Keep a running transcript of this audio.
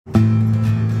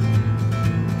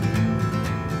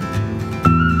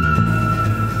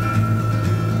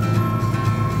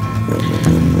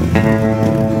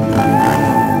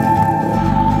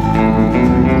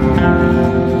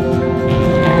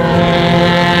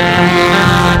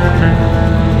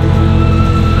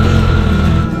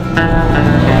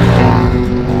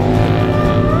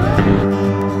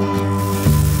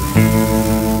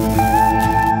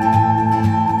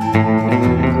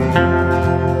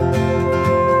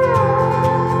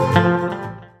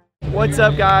What's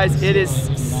up, guys? It is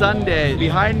Sunday.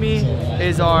 Behind me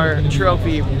is our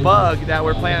trophy Bug that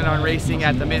we're planning on racing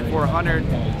at the Mint 400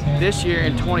 this year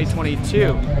in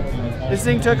 2022. This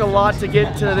thing took a lot to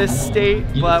get to this state,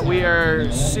 but we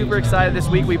are super excited this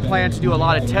week. We plan to do a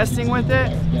lot of testing with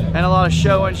it and a lot of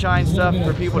show and shine stuff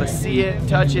for people to see it,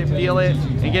 touch it, feel it,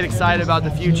 and get excited about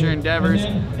the future endeavors.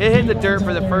 It hit the dirt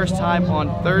for the first time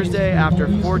on Thursday after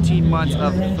 14 months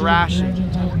of thrashing.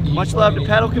 Much love to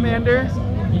Pedal Commander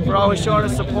for always showing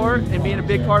us support and being a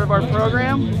big part of our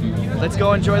program. Let's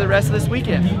go enjoy the rest of this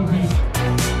weekend.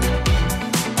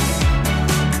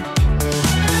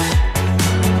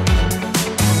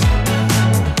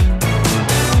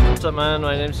 What's up, man?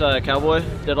 My name's Cowboy.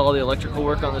 Did all the electrical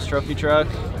work on this trophy truck.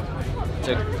 It's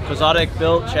a Quixotic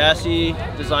built chassis,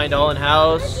 designed all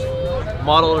in-house,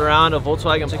 modeled around a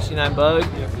Volkswagen 69 Bug.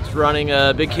 It's running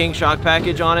a Big King shock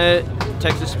package on it,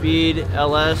 Texas Speed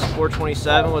LS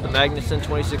 427 with a Magnuson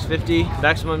 2650.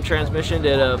 Maximum transmission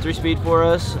did a 3-speed for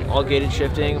us, all gated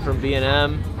shifting from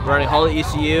B&M. Running Holley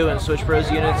ECU and Switch Pros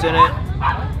units in it.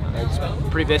 It's a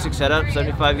pretty basic setup,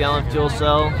 75-gallon fuel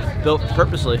cell, built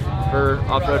purposely for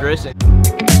off-road racing.